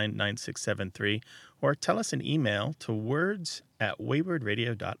 877-929-9673, or tell us an email to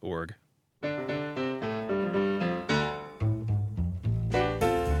words@waywardradio.org.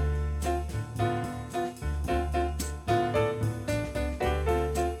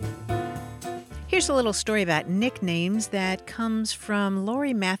 Here's a little story about nicknames that comes from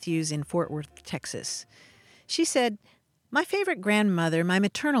Lori Matthews in Fort Worth, Texas. She said, "My favorite grandmother, my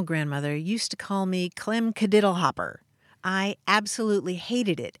maternal grandmother, used to call me Clem Cadiddlehopper. I absolutely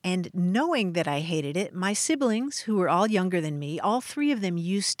hated it, and knowing that I hated it, my siblings, who were all younger than me, all three of them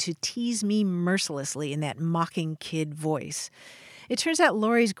used to tease me mercilessly in that mocking kid voice." It turns out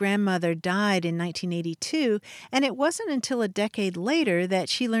Lori's grandmother died in 1982, and it wasn't until a decade later that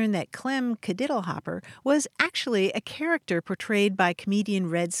she learned that Clem Cadiddlehopper was actually a character portrayed by comedian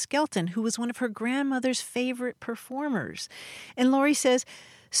Red Skelton, who was one of her grandmother's favorite performers. And Lori says,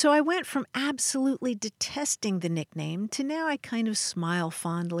 "So I went from absolutely detesting the nickname to now I kind of smile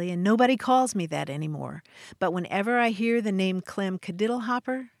fondly, and nobody calls me that anymore. But whenever I hear the name Clem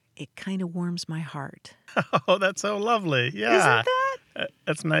Cadiddlehopper, it kind of warms my heart." Oh, that's so lovely. Yeah. Isn't that?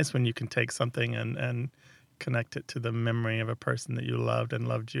 That's nice when you can take something and connect it to the memory of a person that you loved and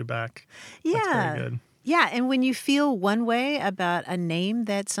loved you back. Yeah. That's very good. Yeah, and when you feel one way about a name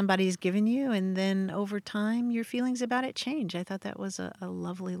that somebody's given you, and then over time your feelings about it change. I thought that was a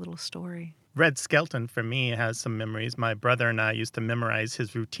lovely little story. Red Skelton, for me, has some memories. My brother and I used to memorize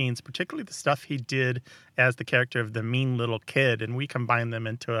his routines, particularly the stuff he did as the character of the mean little kid, and we combined them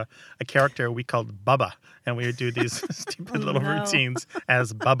into a character we called Bubba, and we would do these stupid little routines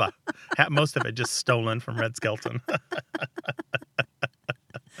as Bubba. Most of it just stolen from Red Skelton.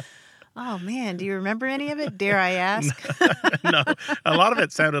 Oh, man, do you remember any of it, dare I ask? No, a lot of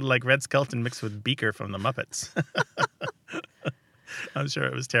it sounded like Red Skelton mixed with Beaker from the Muppets. I'm sure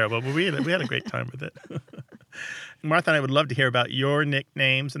it was terrible, but we had a great time with it. Martha and I would love to hear about your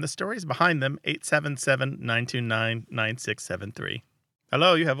nicknames and the stories behind them, 877-929-9673.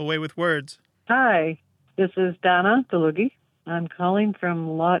 Hello, you have a way with words. Hi, this is Donna DeLugie. I'm calling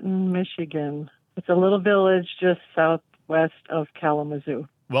from Lawton, Michigan. It's a little village just southwest of Kalamazoo.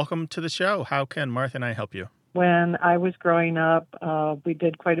 Welcome to the show. How can Martha and I help you? When I was growing up, we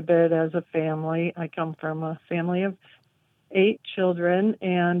did quite a bit as a family. I come from a family of 8 children,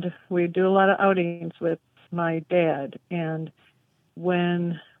 and we do a lot of outings with my dad. And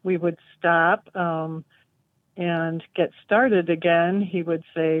when we would stop and get started again, he would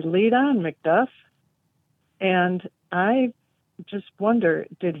say, "Lead on, MacDuff." And I just wonder,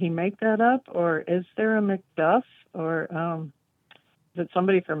 did he make that up, or is there a MacDuff, or is it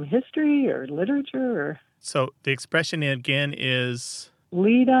somebody from history or literature? Or So the expression again is...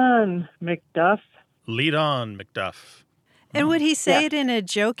 Lead on, MacDuff. Lead on, MacDuff. And would he say it in a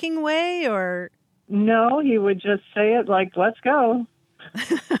joking way, or? No, he would just say it like, "Let's go."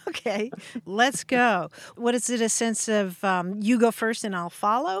 Okay, let's go. What is it, a sense of you go first and I'll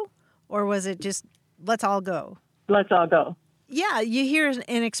follow? Or was it just, let's all go? Let's all go. Yeah, you hear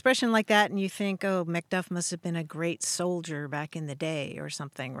an expression like that and you think, oh, MacDuff must have been a great soldier back in the day or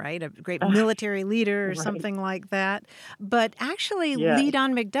something, right? A great military leader or Right. something like that. But actually, Yes. Lead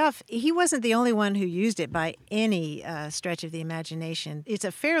on MacDuff, he wasn't the only one who used it by any stretch of the imagination. It's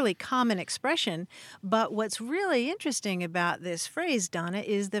a fairly common expression. But what's really interesting about this phrase, Donna,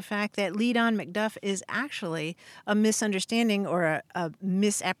 is the fact that Lead on MacDuff is actually a misunderstanding or a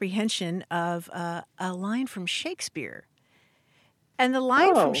misapprehension of a line from Shakespeare. And the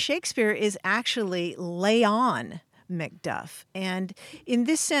line from Shakespeare is actually lay on MacDuff. And in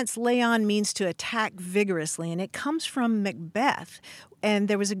this sense, lay on means to attack vigorously. And it comes from Macbeth. And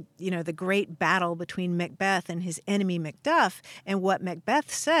there was the great battle between Macbeth and his enemy Macduff. And what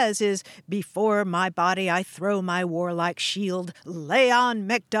Macbeth says is, before my body I throw my warlike shield, lay on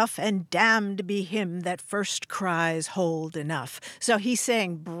Macduff, and damned be him that first cries hold enough. So he's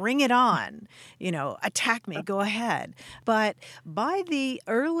saying, bring it on, attack me, go ahead. But by the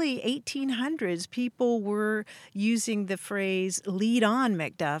early 1800s, people were using the phrase lead on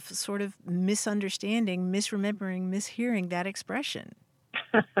Macduff, sort of misunderstanding, misremembering, mishearing that expression.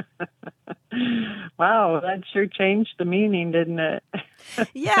 Wow, that sure changed the meaning, didn't it?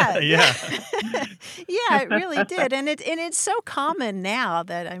 Yeah. Yeah. Yeah, it really did. And it's so common now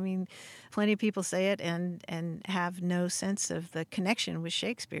that, plenty of people say it and have no sense of the connection with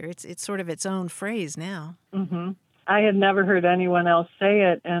Shakespeare. It's sort of its own phrase now. Mm-hmm. I had never heard anyone else say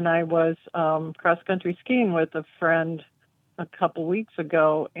it, and I was cross-country skiing with a friend a couple weeks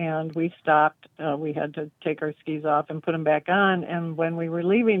ago, and we stopped. We had to take our skis off and put them back on, and when we were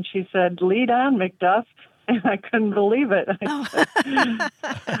leaving, she said, lead on, Macduff, and I couldn't believe it.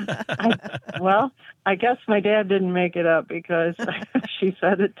 I guess my dad didn't make it up because she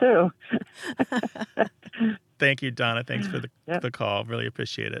said it too. Thank you, Donna. Thanks for the call. Really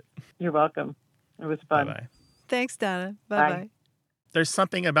appreciate it. You're welcome. It was fun. Bye-bye. Thanks, Donna. Bye-bye. Bye. There's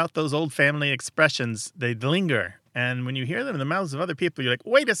something about those old family expressions. They linger. And when you hear them in the mouths of other people, you're like,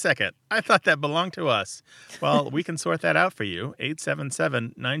 wait a second. I thought that belonged to us. Well, we can sort that out for you.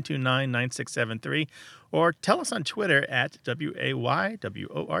 877-929-9673. Or tell us on Twitter at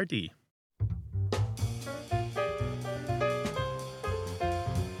WAYWORD.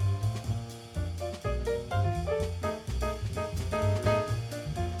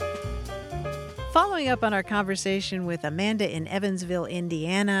 Following up on our conversation with Amanda in Evansville,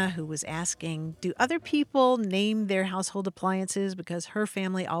 Indiana, who was asking, do other people name their household appliances because her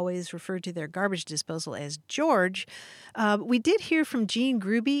family always referred to their garbage disposal as George? We did hear from Jean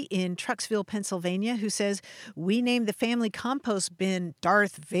Gruby in Trucksville, Pennsylvania, who says, we named the family compost bin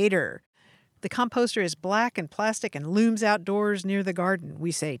Darth Vader. The composter is black and plastic and looms outdoors near the garden.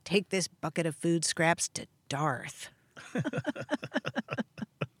 We say, take this bucket of food scraps to Darth.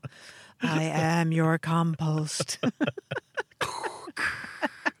 I am your compost.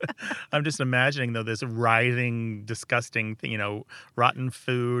 I'm just imagining, though, this writhing, disgusting, rotten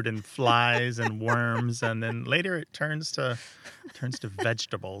food and flies and worms, and then later it turns to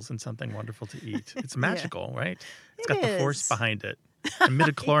vegetables and something wonderful to eat. It's magical, right? It's got the force behind it. And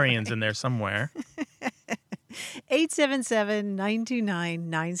midichlorians in there somewhere.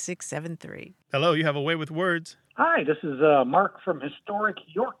 877-929-9673. Hello, you have a way with words. Hi, this is Mark from historic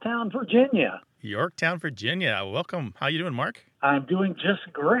Yorktown, Virginia. Yorktown, Virginia. Welcome. How you doing, Mark? I'm doing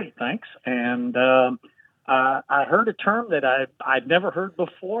just great, thanks. And I heard a term that I'd never heard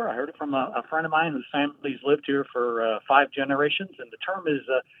before. I heard it from a friend of mine whose family's lived here for 5 generations, and the term is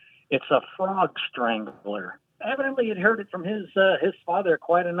it's a frog strangler. Evidently, he'd heard it from his father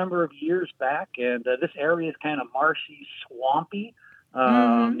quite a number of years back, and this area is kind of marshy, swampy.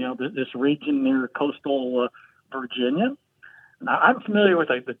 This region near coastal Virginia. Now, I'm familiar with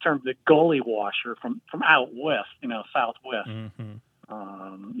the term the gully washer from out west, southwest. Mm-hmm.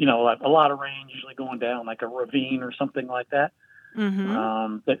 A lot of rain usually going down like a ravine or something like that.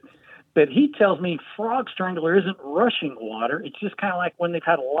 Mm-hmm. But he tells me frog strangler isn't rushing water. It's just kind of like when they've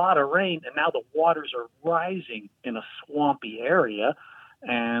had a lot of rain and now the waters are rising in a swampy area,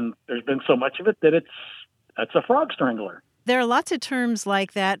 and there's been so much of it that that's a frog strangler. There are lots of terms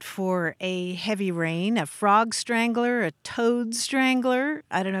like that for a heavy rain, a frog strangler, a toad strangler.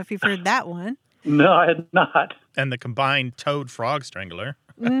 I don't know if you've heard that one. No, I had not. And the combined toad frog strangler.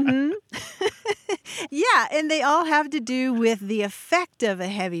 Mm-hmm. Yeah, and they all have to do with the effect of a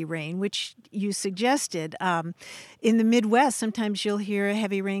heavy rain, which you suggested. In the Midwest, sometimes you'll hear a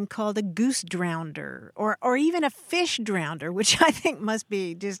heavy rain called a goose drownder or even a fish drownder, which I think must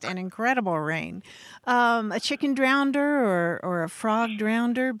be just an incredible rain. A chicken drownder or a frog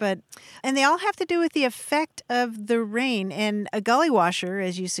drownder, and they all have to do with the effect of the rain. And a gully washer,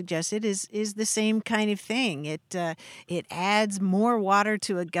 as you suggested, is the same kind of thing. It adds more water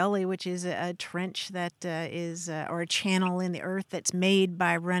to a gully, which is a trench that is or a channel in the earth that's made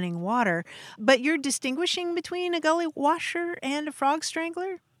by running water. But you're distinguishing between a gully washer and a frog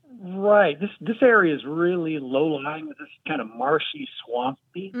strangler? Right. This area is really low-lying. It's kind of marshy,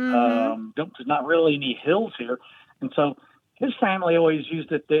 swampy. Mm-hmm. There's not really any hills here. And so his family always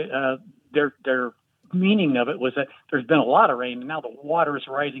used it. Their meaning of it was that there's been a lot of rain, and now the water is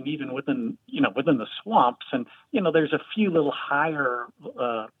rising even within the swamps. And, there's a few little higher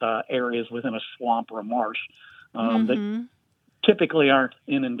areas within a swamp or a marsh that typically aren't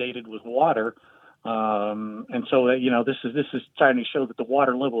inundated with water. And so, this is starting to show that the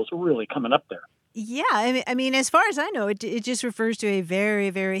water level is really coming up there. Yeah, I mean, as far as I know, it just refers to a very,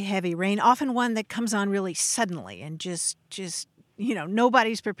 very heavy rain, often one that comes on really suddenly and just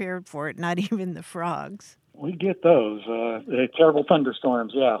nobody's prepared for it, not even the frogs. We get those terrible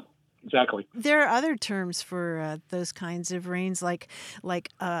thunderstorms. Yeah, exactly. There are other terms for those kinds of rains, like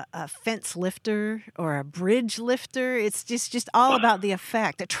a fence lifter or a bridge lifter. It's just all about the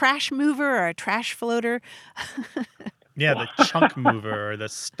effect. A trash mover or a trash floater. Yeah, the chunk mover or the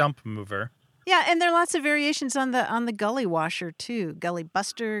stump mover. Yeah, and there are lots of variations on the gully washer too. Gully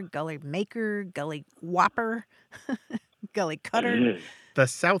buster, gully maker, gully whopper, gully cutter. The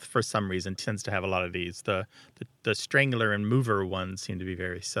South, for some reason, tends to have a lot of these. The strangler and mover ones seem to be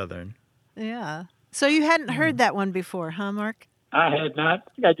very Southern. Yeah. So you hadn't heard that one before, huh, Mark? I had not.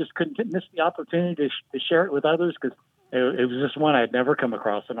 I just couldn't miss the opportunity to share it with others because it was just one I had never come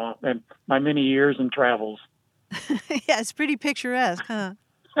across in my many years and travels. Yeah, it's pretty picturesque, huh?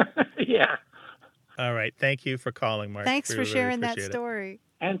 Yeah. All right. Thank you for calling, Mark. Thanks for sharing that story.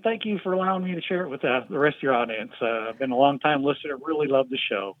 And thank you for allowing me to share it with the rest of your audience. I've been a long-time listener. Really love the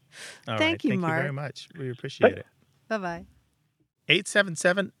show. All Thank you, Mark. Thank you very much. We appreciate it. Bye-bye.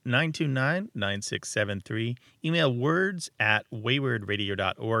 877-929-9673. Email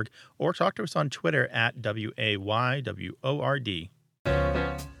words@waywardradio.org or talk to us on Twitter @WAYWORD.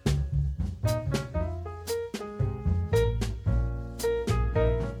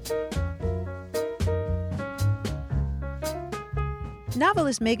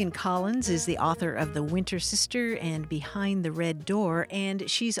 Novelist Megan Collins is the author of The Winter Sister and Behind the Red Door, and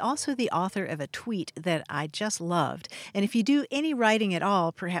she's also the author of a tweet that I just loved. And if you do any writing at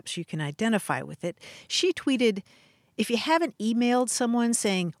all, perhaps you can identify with it. She tweeted, "If you haven't emailed someone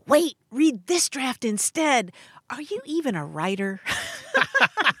saying, 'Wait, read this draft instead,' are you even a writer?"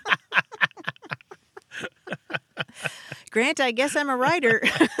 Grant, I guess I'm a writer.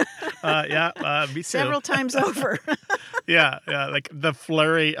 Yeah, me too. Several times over. Yeah, like the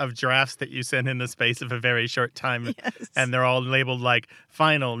flurry of drafts that you send in the space of a very short time. Yes. And they're all labeled like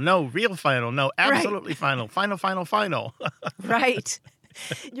final, no, real final, no, absolutely final, final. Right.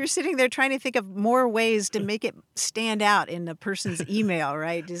 You're sitting there trying to think of more ways to make it stand out in the person's email,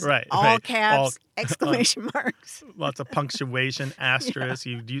 right? Just all caps, exclamation marks. Lots of punctuation, asterisk.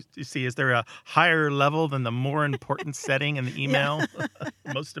 Yeah. You see, is there a higher level than the more important setting in the email? Yeah.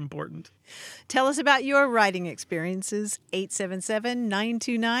 Most important. Tell us about your writing experiences.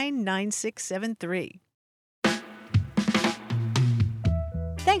 877-929-9673.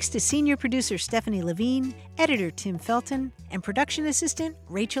 Thanks to senior producer Stephanie Levine, editor Tim Felton, and production assistant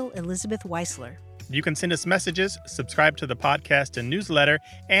Rachel Elizabeth Weisler. You can send us messages, subscribe to the podcast and newsletter,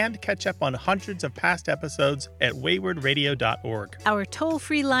 and catch up on hundreds of past episodes at waywardradio.org. Our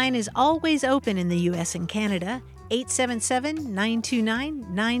toll-free line is always open in the U.S. and Canada,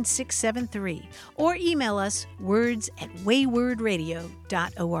 877-929-9673, or email us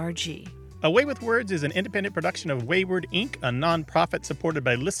words@waywardradio.org. A Way with Words is an independent production of Wayward, Inc., a nonprofit supported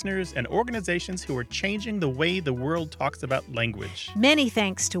by listeners and organizations who are changing the way the world talks about language. Many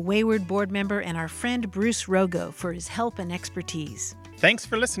thanks to Wayward board member and our friend Bruce Rogo for his help and expertise. Thanks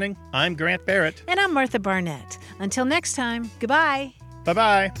for listening. I'm Grant Barrett. And I'm Martha Barnett. Until next time, goodbye.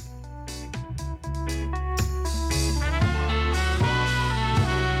 Bye-bye.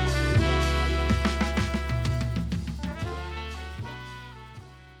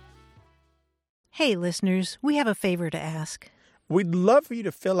 Hey, listeners, we have a favor to ask. We'd love for you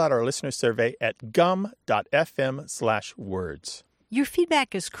to fill out our listener survey at gum.fm/words. Your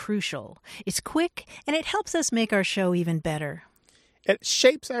feedback is crucial. It's quick, and it helps us make our show even better. It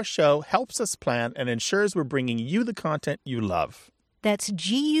shapes our show, helps us plan, and ensures we're bringing you the content you love. That's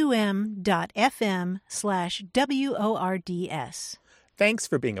gum.fm/WORDS. Thanks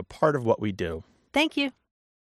for being a part of what we do. Thank you.